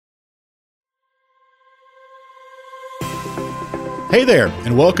Hey there,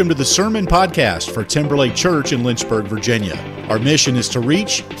 and welcome to the Sermon Podcast for Timberlake Church in Lynchburg, Virginia. Our mission is to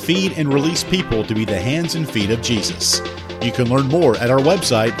reach, feed, and release people to be the hands and feet of Jesus. You can learn more at our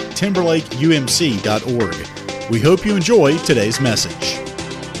website, timberlakeumc.org. We hope you enjoy today's message.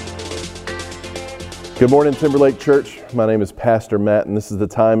 Good morning, Timberlake Church. My name is Pastor Matt, and this is the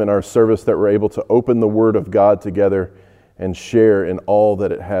time in our service that we're able to open the Word of God together and share in all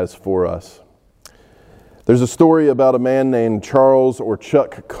that it has for us. There's a story about a man named Charles or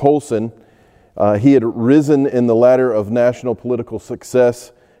Chuck Colson. He had risen in the ladder of national political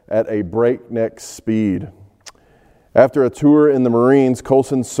success at a breakneck speed. After a tour in the Marines,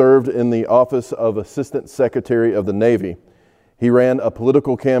 Colson served in the office of Assistant Secretary of the Navy. He ran a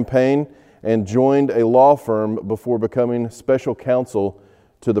political campaign and joined a law firm before becoming special counsel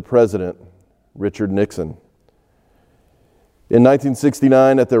to the President, Richard Nixon. In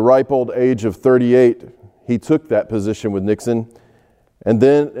 1969, at the ripe old age of 38, he took that position with Nixon, and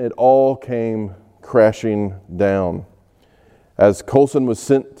then it all came crashing down as Colson was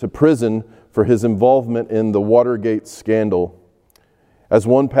sent to prison for his involvement in the Watergate scandal. As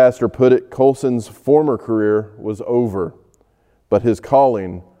one pastor put it, Colson's former career was over, but his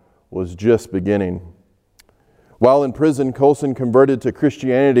calling was just beginning. While in prison, Colson converted to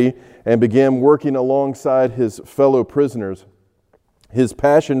Christianity and began working alongside his fellow prisoners. His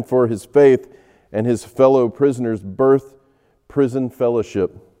passion for his faith and his fellow prisoners birthed prison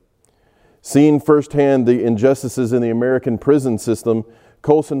fellowship. Seeing firsthand the injustices in the American prison system,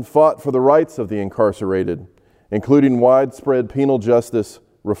 Colson fought for the rights of the incarcerated, including widespread penal justice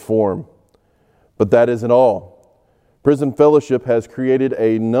reform. But that isn't all. Prison Fellowship has created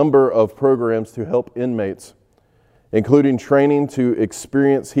a number of programs to help inmates, including training to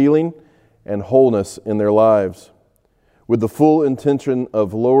experience healing and wholeness in their lives, with the full intention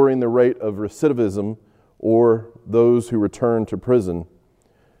of lowering the rate of recidivism or those who return to prison.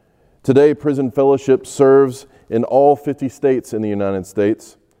 Today, Prison Fellowship serves in all 50 states in the United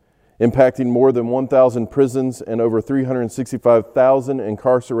States, impacting more than 1,000 prisons and over 365,000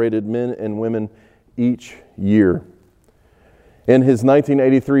 incarcerated men and women each year. In his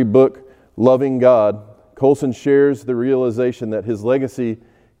 1983 book, Loving God, Colson shares the realization that his legacy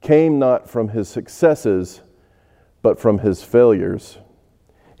came not from his successes, but from his failures.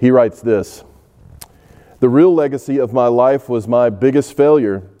 He writes this: "The real legacy of my life was my biggest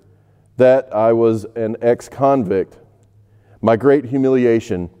failure, that I was an ex-convict. My great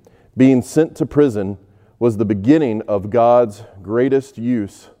humiliation, being sent to prison, was the beginning of God's greatest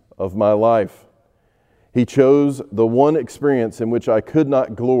use of my life. He chose the one experience in which I could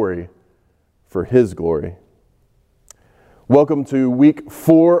not glory for His glory." Welcome to week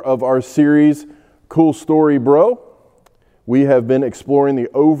 4 of our series, Cool Story Bro. We have been exploring the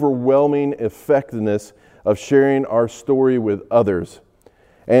overwhelming effectiveness of sharing our story with others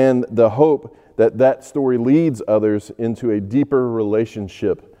and the hope that that story leads others into a deeper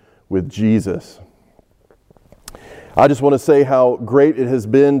relationship with Jesus. I just want to say how great it has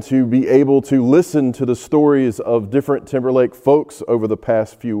been to be able to listen to the stories of different Timberlake folks over the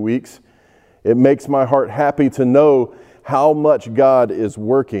past few weeks. It makes my heart happy to know how much God is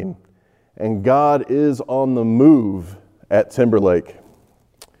working, and God is on the move at Timberlake.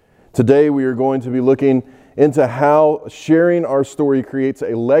 Today we are going to be looking into how sharing our story creates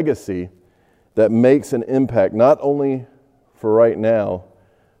a legacy that makes an impact not only for right now,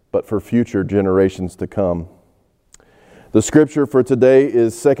 but for future generations to come. The scripture for today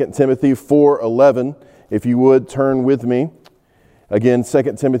is 2 Timothy 4:11. If you would turn with me. Again,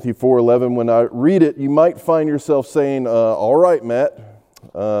 2 Timothy 4:11. When I read it, you might find yourself saying, all right, Matt,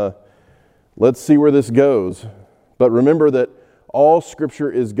 let's see where this goes. But remember that all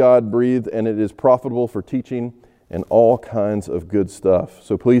Scripture is God-breathed and it is profitable for teaching and all kinds of good stuff.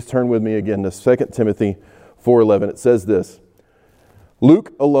 So please turn with me again to 2 Timothy 4:11. It says this: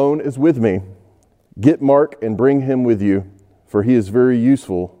 "Luke alone is with me. Get Mark and bring him with you, for he is very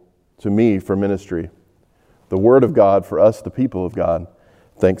useful to me for ministry." The Word of God for us, the people of God.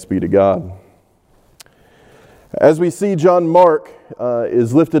 Thanks be to God. As we see, John Mark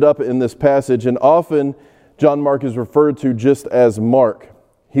is lifted up in this passage, and often John Mark is referred to just as Mark.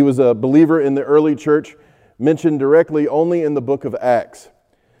 He was a believer in the early church, mentioned directly only in the book of Acts.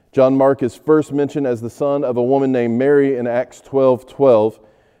 John Mark is first mentioned as the son of a woman named Mary in Acts 12:12,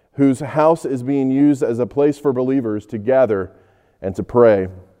 whose house is being used as a place for believers to gather and to pray.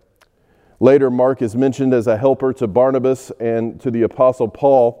 Later, Mark is mentioned as a helper to Barnabas and to the Apostle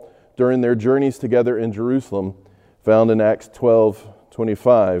Paul during their journeys together in Jerusalem, found in Acts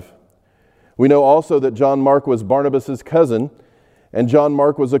 12:25. We know also that John Mark was Barnabas' cousin, and John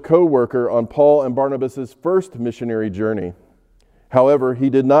Mark was a co-worker on Paul and Barnabas' first missionary journey. However, he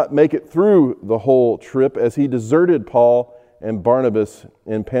did not make it through the whole trip, as he deserted Paul and Barnabas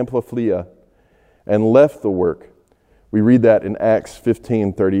in Pamphylia and left the work. We read that in Acts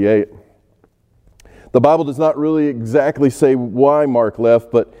 15:38. The Bible does not really exactly say why Mark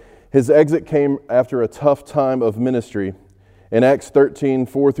left, but his exit came after a tough time of ministry. In Acts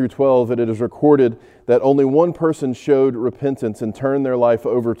 13:4-12, it is recorded that only one person showed repentance and turned their life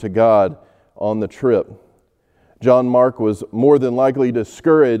over to God on the trip. John Mark was more than likely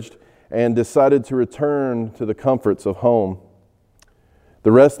discouraged and decided to return to the comforts of home.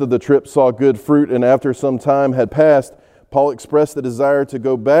 The rest of the trip saw good fruit, and after some time had passed, Paul expressed the desire to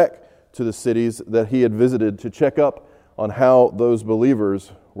go back to the cities that he had visited to check up on how those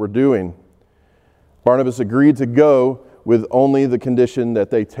believers were doing. Barnabas agreed to go with only the condition that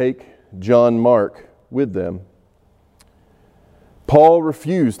they take John Mark with them. Paul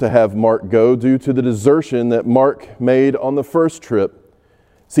refused to have Mark go due to the desertion that Mark made on the first trip.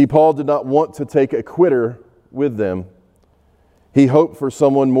 See, Paul did not want to take a quitter with them. He hoped for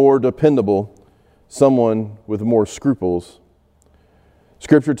someone more dependable, someone with more scruples.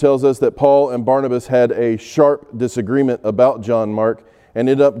 Scripture tells us that Paul and Barnabas had a sharp disagreement about John Mark and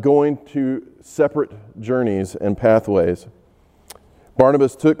ended up going to separate journeys and pathways.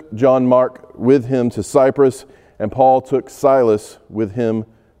 Barnabas took John Mark with him to Cyprus, and Paul took Silas with him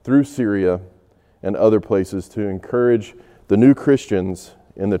through Syria and other places to encourage the new Christians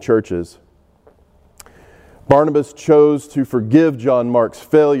in the churches. Barnabas chose to forgive John Mark's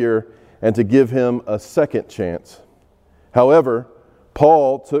failure and to give him a second chance. However,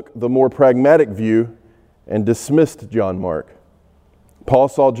 Paul took the more pragmatic view and dismissed John Mark. Paul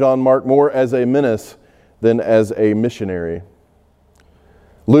saw John Mark more as a menace than as a missionary.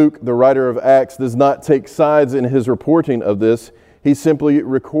 Luke, the writer of Acts, does not take sides in his reporting of this. He simply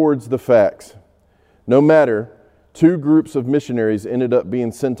records the facts. No matter, two groups of missionaries ended up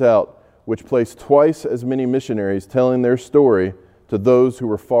being sent out, which placed twice as many missionaries telling their story to those who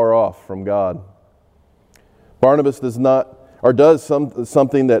were far off from God. Barnabas does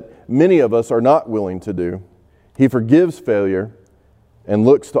something that many of us are not willing to do. He forgives failure and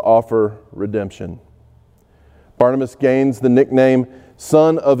looks to offer redemption. Barnabas gains the nickname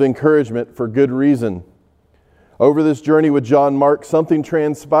Son of Encouragement for good reason. Over this journey with John Mark, something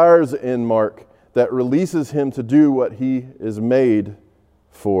transpires in Mark that releases him to do what he is made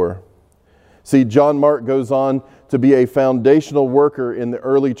for. See, John Mark goes on to be a foundational worker in the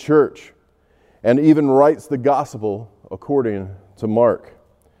early church and even writes the gospel according to Mark.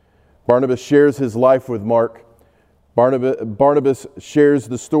 Barnabas shares his life with Mark. Barnabas shares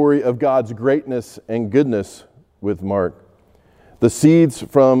the story of God's greatness and goodness with Mark. The seeds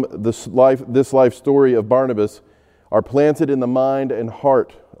from this life story of Barnabas are planted in the mind and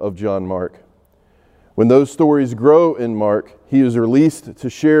heart of John Mark. When those stories grow in Mark, he is released to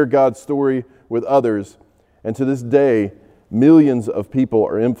share God's story with others, and to this day, millions of people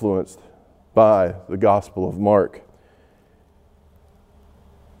are influenced by the Gospel of Mark.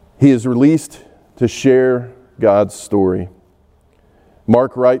 He is released to share God's story.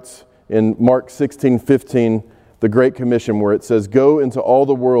 Mark writes in Mark 16:15, the Great Commission, where it says, "Go into all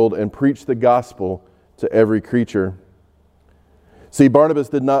the world and preach the gospel to every creature." See, Barnabas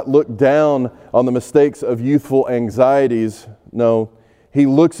did not look down on the mistakes of youthful anxieties. No, he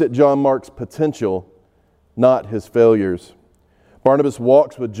looks at John Mark's potential, not his failures. Barnabas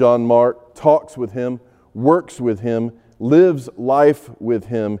walks with John Mark, talks with him, works with him, lives life with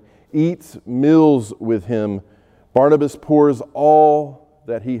him, eats meals with him. Barnabas pours all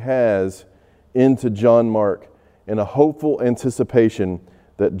that he has into John Mark in a hopeful anticipation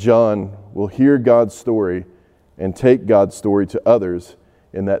that John will hear God's story and take God's story to others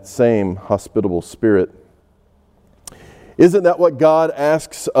in that same hospitable spirit. Isn't that what God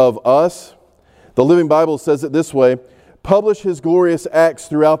asks of us? The Living Bible says it this way: publish His glorious acts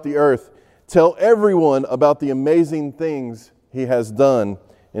throughout the earth. Tell everyone about the amazing things He has done,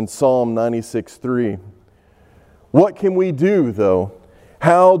 in Psalm 96:3. What can we do, though?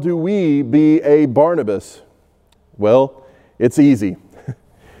 How do we be a Barnabas? Well, it's easy.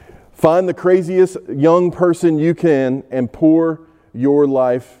 Find the craziest young person you can and pour your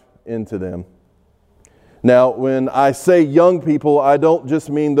life into them. Now, when I say young people, I don't just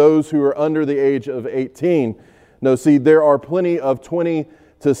mean those who are under the age of 18. No, see, there are plenty of 20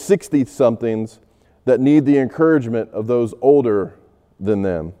 to 60-somethings that need the encouragement of those older than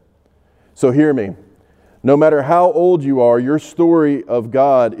them. So hear me. No matter how old you are, your story of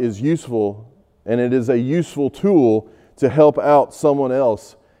God is useful, and it is a useful tool to help out someone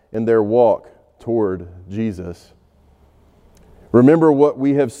else in their walk toward Jesus. Remember what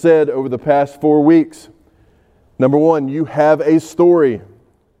we have said over the past 4 weeks. Number one, you have a story.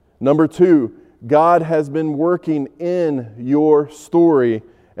 Number two, God has been working in your story.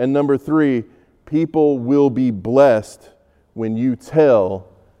 And number three, people will be blessed when you tell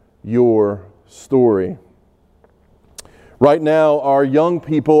your story. Right now, our young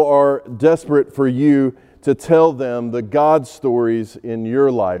people are desperate for you to tell them the God stories in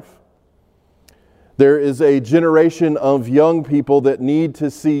your life. There is a generation of young people that need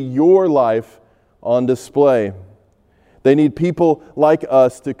to see your life on display. They need people like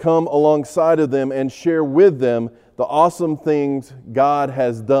us to come alongside of them and share with them the awesome things God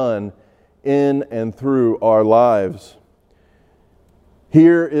has done in and through our lives.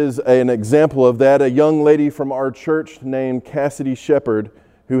 Here is an example of that, a young lady from our church named Cassidy Shepard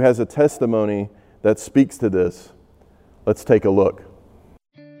who has a testimony that speaks to this. Let's take a look.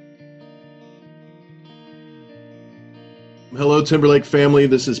 Hello, Timberlake family.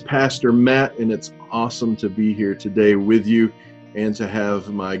 This is Pastor Matt, and it's awesome to be here today with you and to have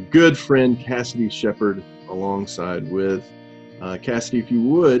my good friend Cassidy Shepard alongside with. Cassidy, if you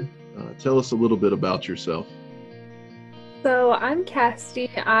would, tell us a little bit about yourself. So I'm Cassidy.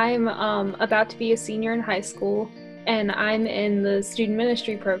 I'm about to be a senior in high school, and I'm in the student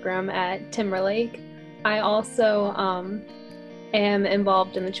ministry program at Timberlake. I also am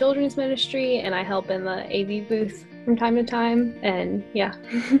involved in the children's ministry, and I help in the AV booth from time to time, and yeah.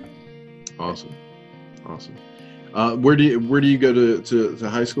 Awesome. Where do you go to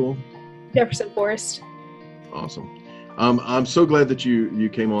high school? Jefferson Forest. Awesome. I'm so glad that you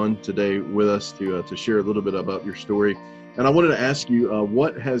came on today with us to share a little bit about your story. And I wanted to ask you,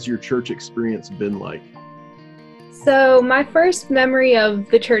 what has your church experience been like? So my first memory of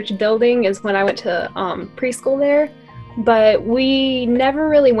the church building is when I went to preschool there, but we never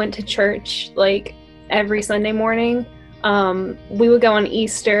really went to church like every Sunday morning. We would go on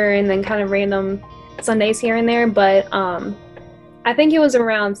Easter and then kind of random Sundays here and there, but I think it was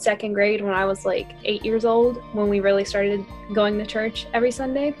around second grade when I was like 8 years old when we really started going to church every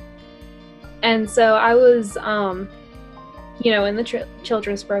Sunday. And so I was in the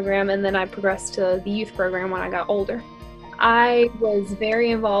children's program, and then I progressed to the youth program when I got older. I was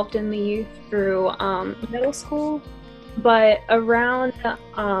very involved in the youth through middle school, but around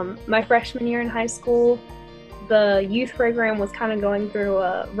my freshman year in high school, the youth program was kind of going through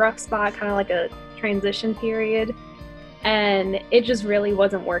a rough spot, kind of like a transition period, and it just really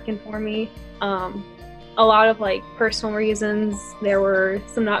wasn't working for me. A lot of like personal reasons. There were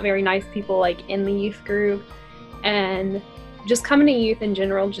some not very nice people like in the youth group, and just coming to youth in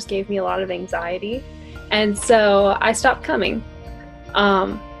general just gave me a lot of anxiety. And so I stopped coming.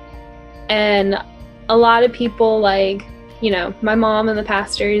 And a lot of people like, my mom and the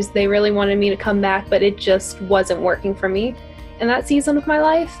pastors, they really wanted me to come back, but it just wasn't working for me in that season of my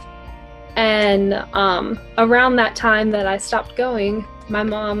life. And around that time that I stopped going, my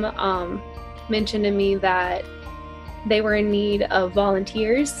mom mentioned to me that they were in need of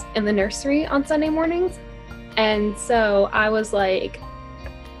volunteers in the nursery on Sunday mornings. And so I was like,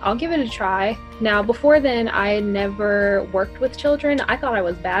 I'll give it a try. Now, before then, I had never worked with children. I thought I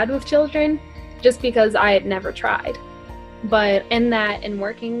was bad with children just because I had never tried. But in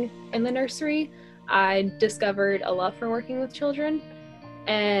working in the nursery, I discovered a love for working with children.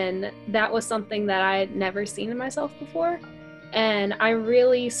 And that was something that I had never seen in myself before. And I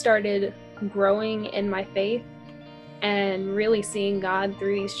really started growing in my faith and really seeing God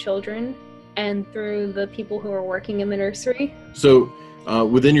through these children and through the people who are working in the nursery. So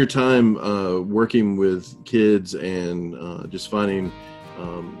within your time working with kids and just finding,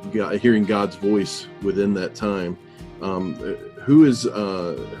 hearing God's voice within that time, who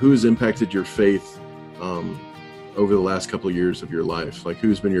has impacted your faith over the last couple of years of your life? Like,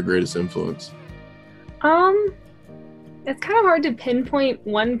 who's been your greatest influence? It's kind of hard to pinpoint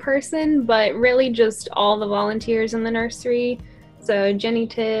one person, but really just all the volunteers in the nursery. So Jenny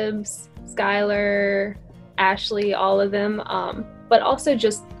Tibbs, Skylar, Ashley, all of them, but also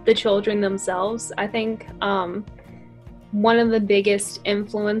just the children themselves. I think one of the biggest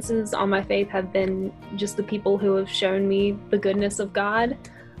influences on my faith have been just the people who have shown me the goodness of God,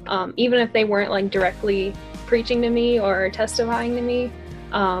 even if they weren't like directly preaching to me or testifying to me,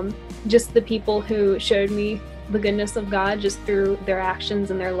 just the people who showed me the goodness of God just through their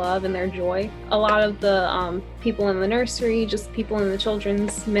actions and their love and their joy. A lot of the people in the nursery, just people in the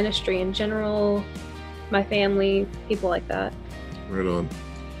children's ministry in general, my family, people like that. Right on.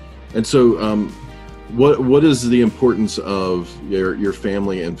 And so what is the importance of your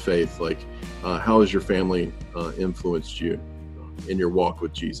family and faith? Like, how has your family influenced you in your walk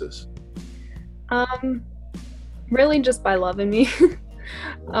with Jesus? Really just by loving me,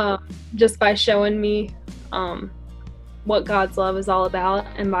 just by showing me what God's love is all about,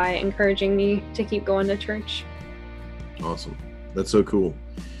 and by encouraging me to keep going to church. Awesome. That's so cool.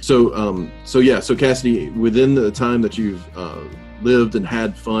 So Cassidy, within the time that you've lived and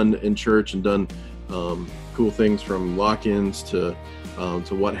had fun in church and done cool things from lock-ins to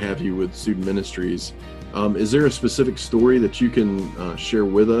what have you with student ministries, is there a specific story that you can share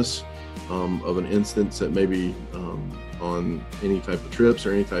with us of an instance that maybe on any type of trips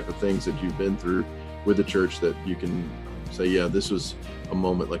or any type of things that you've been through with the church that you can say, yeah, this was a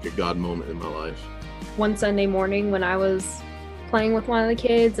moment, like a God moment in my life? One Sunday morning when I was playing with one of the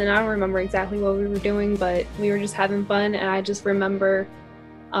kids, and I don't remember exactly what we were doing, but we were just having fun, and I just remember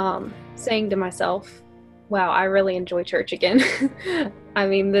saying to myself, wow, I really enjoy church again. I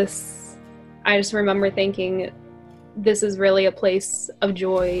mean, I just remember thinking, this is really a place of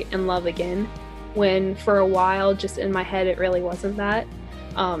joy and love again, when for a while, just in my head, it really wasn't that,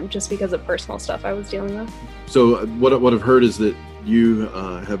 just because of personal stuff I was dealing with. So what I've heard is that you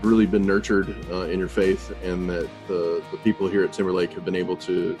have really been nurtured in your faith, and that the people here at Timberlake have been able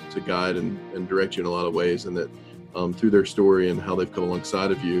to guide and direct you in a lot of ways, and that through their story and how they've come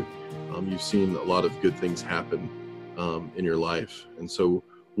alongside of you, you've seen a lot of good things happen in your life. And so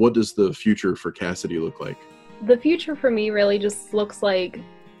what does the future for Cassidy look like? The future for me really just looks like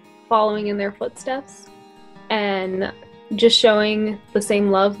following in their footsteps and just showing the same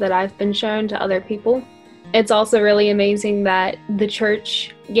love that I've been shown to other people. It's also really amazing that the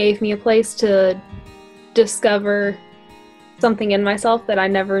church gave me a place to discover something in myself that I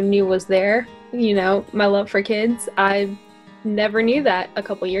never knew was there. You know, my love for kids. I never knew that a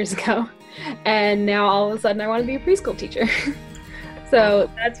couple years ago. And now all of a sudden I want to be a preschool teacher. So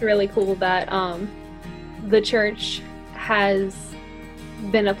that's really cool that the church has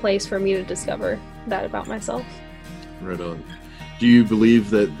been a place for me to discover that about myself. Right on. Do you believe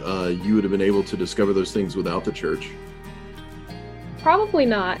that you would have been able to discover those things without the church? Probably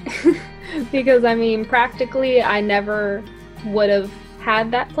not. Because, I mean, practically I never would have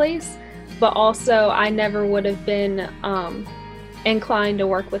had that place, but also I never would have been inclined to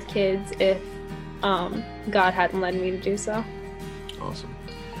work with kids if God hadn't led me to do so. Awesome.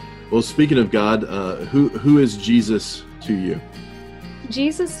 Well, speaking of God, who is Jesus to you?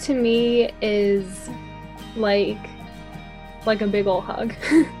 Jesus to me is like a big old hug.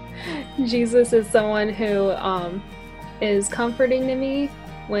 Jesus is someone who is comforting to me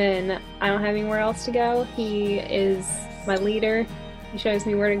when I don't have anywhere else to go. He is my leader. He shows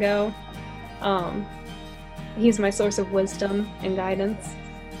me where to go. He's my source of wisdom and guidance.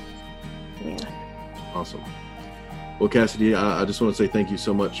 Yeah. Awesome. Well, Cassidy, I just want to say thank you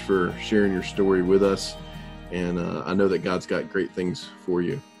so much for sharing your story with us. And I know that God's got great things for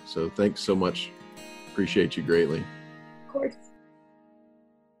you. So thanks so much. Appreciate you greatly. Of course.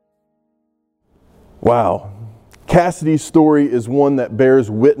 Wow. Cassidy's story is one that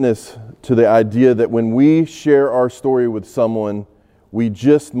bears witness to the idea that when we share our story with someone, we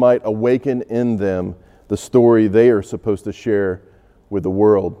just might awaken in them the story they are supposed to share with the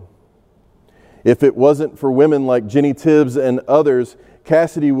world. If it wasn't for women like Jenny Tibbs and others,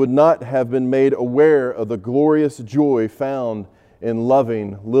 Cassidy would not have been made aware of the glorious joy found in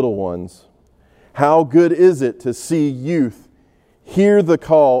loving little ones. How good is it to see youth hear the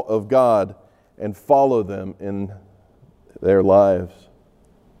call of God and follow them in their lives?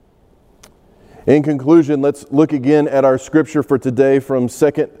 In conclusion, let's look again at our scripture for today from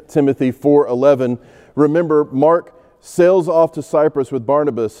 2 Timothy 4:11. Remember, Mark sails off to Cyprus with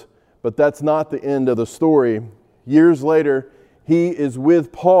Barnabas, but that's not the end of the story. Years later, he is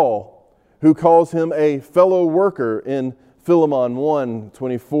with Paul, who calls him a fellow worker in Philemon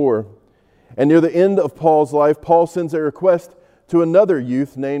 1:24. And near the end of Paul's life, Paul sends a request to another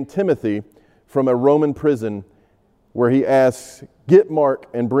youth named Timothy from a Roman prison, where he asks, "Get Mark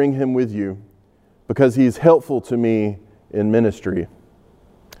and bring him with you, because he's helpful to me in ministry."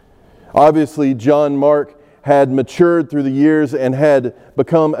 Obviously, John Mark had matured through the years and had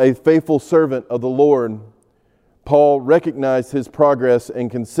become a faithful servant of the Lord. Paul recognized his progress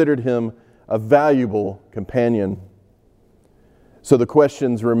and considered him a valuable companion. So the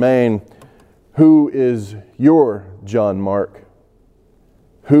questions remain: who is your John Mark?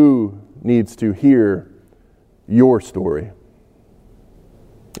 Who needs to hear your story?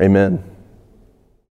 Amen.